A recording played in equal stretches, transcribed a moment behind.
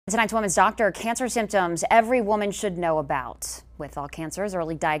Tonight's Women's Doctor, cancer symptoms every woman should know about. With all cancers,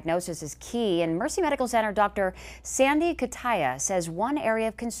 early diagnosis is key, and Mercy Medical Center Dr. Sandy Kotiah says one area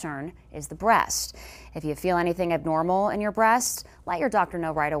of concern is the breast. If you feel anything abnormal in your breast, let your doctor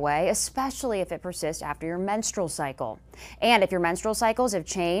know right away, especially if it persists after your menstrual cycle. And if your menstrual cycles have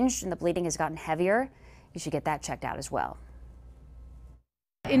changed and the bleeding has gotten heavier, you should get that checked out as well.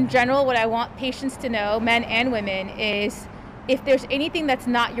 In general, what I want patients to know, men and women, is if there's anything that's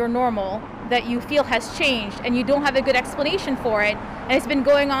not your normal that you feel has changed and you don't have a good explanation for it, and it's been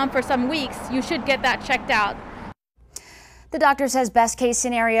going on for some weeks, you should get that checked out. The doctor says best case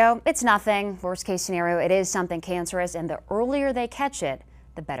scenario, it's nothing. Worst case scenario, it is something cancerous, and the earlier they catch it,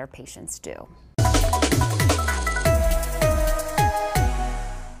 the better patients do.